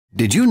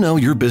Did you know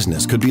your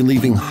business could be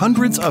leaving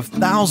hundreds of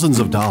thousands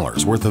of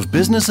dollars worth of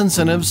business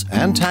incentives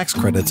and tax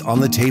credits on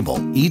the table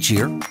each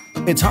year?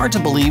 It's hard to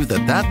believe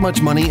that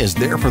much money is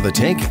there for the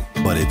taking,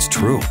 but it's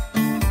true.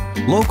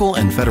 Local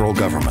and federal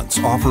governments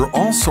offer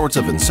all sorts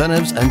of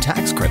incentives and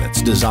tax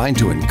credits designed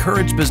to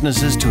encourage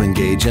businesses to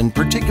engage in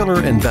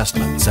particular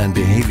investments and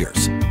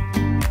behaviors.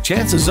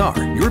 Chances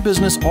are your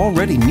business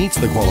already meets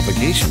the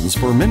qualifications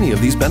for many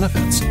of these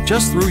benefits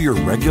just through your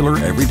regular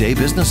everyday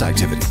business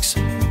activities.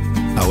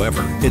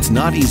 However, it's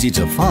not easy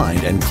to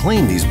find and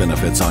claim these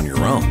benefits on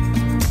your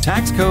own.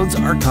 Tax codes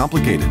are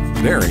complicated,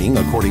 varying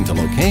according to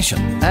location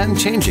and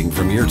changing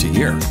from year to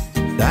year.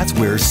 That's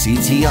where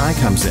CTI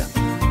comes in.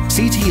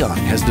 CTI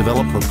has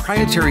developed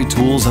proprietary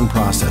tools and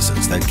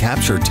processes that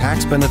capture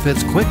tax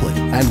benefits quickly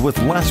and with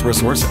less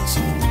resources.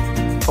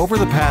 Over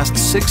the past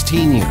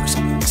 16 years,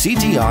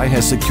 CTI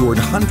has secured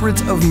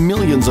hundreds of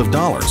millions of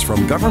dollars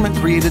from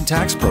government-created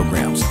tax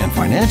programs and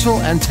financial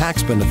and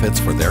tax benefits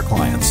for their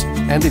clients.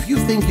 And if you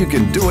think you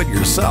can do it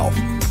yourself,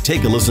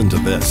 take a listen to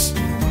this.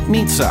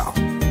 Meet Sal.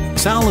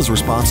 Sal is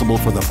responsible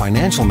for the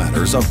financial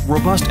matters of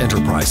Robust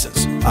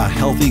Enterprises, a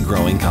healthy,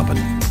 growing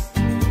company.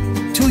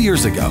 2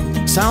 years ago,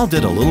 Sal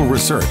did a little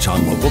research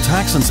on local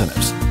tax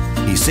incentives.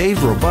 He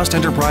saved Robust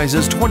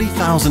Enterprises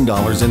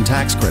 $20,000 in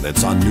tax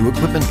credits on new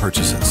equipment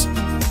purchases.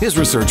 His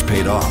research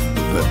paid off,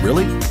 but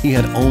really, he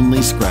had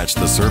only scratched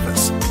the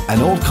surface.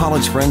 An old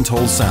college friend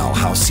told Sal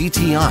how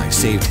CTI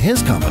saved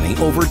his company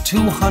over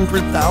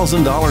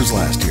 $200,000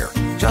 last year,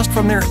 just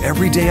from their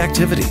everyday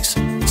activities.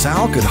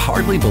 Sal could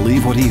hardly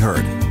believe what he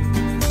heard.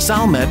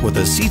 Sal met with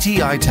a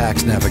CTI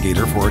tax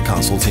navigator for a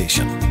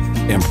consultation.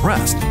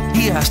 Impressed,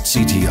 he asked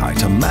CTI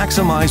to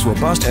maximize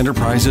Robust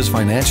Enterprises'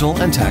 financial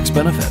and tax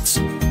benefits.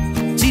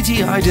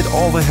 CTI did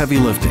all the heavy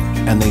lifting,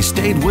 and they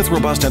stayed with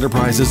Robust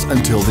Enterprises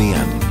until the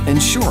end,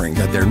 ensuring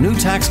that their new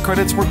tax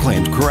credits were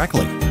claimed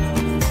correctly.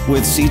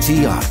 With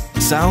CTI,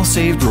 Sal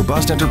saved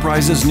Robust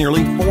Enterprises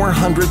nearly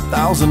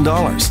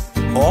 $400,000,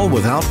 all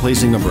without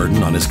placing a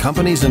burden on his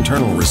company's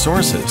internal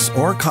resources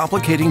or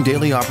complicating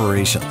daily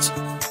operations.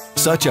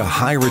 Such a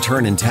high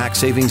return in tax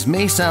savings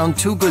may sound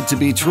too good to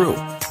be true,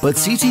 but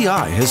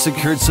CTI has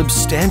secured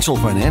substantial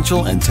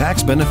financial and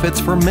tax benefits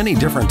for many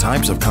different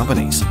types of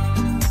companies.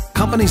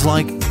 Companies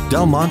like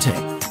Del Monte,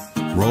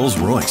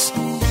 Rolls-Royce,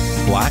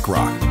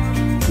 BlackRock,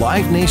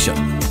 Live Nation,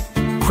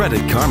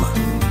 Credit Karma.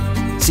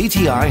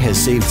 CTI has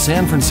saved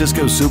San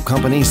Francisco Soup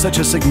Company such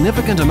a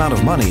significant amount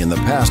of money in the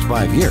past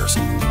 5 years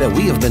that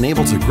we have been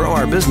able to grow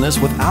our business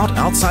without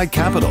outside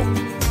capital.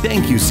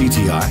 Thank you,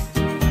 CTI.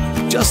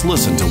 Just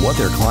listen to what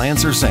their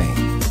clients are saying.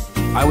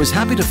 I was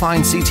happy to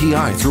find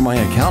CTI through my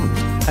accountant,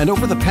 and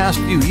over the past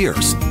few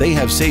years, they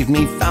have saved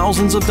me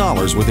thousands of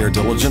dollars with their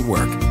diligent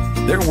work.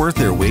 They're worth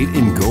their weight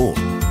in gold.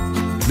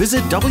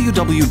 Visit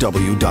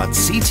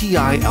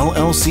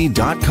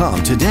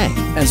www.ctillc.com today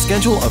and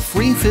schedule a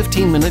free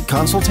 15-minute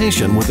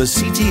consultation with a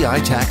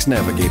CTI tax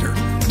navigator.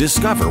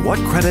 Discover what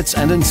credits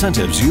and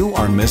incentives you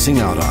are missing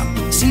out on.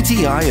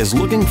 CTI is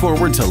looking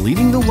forward to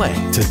leading the way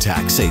to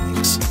tax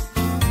savings.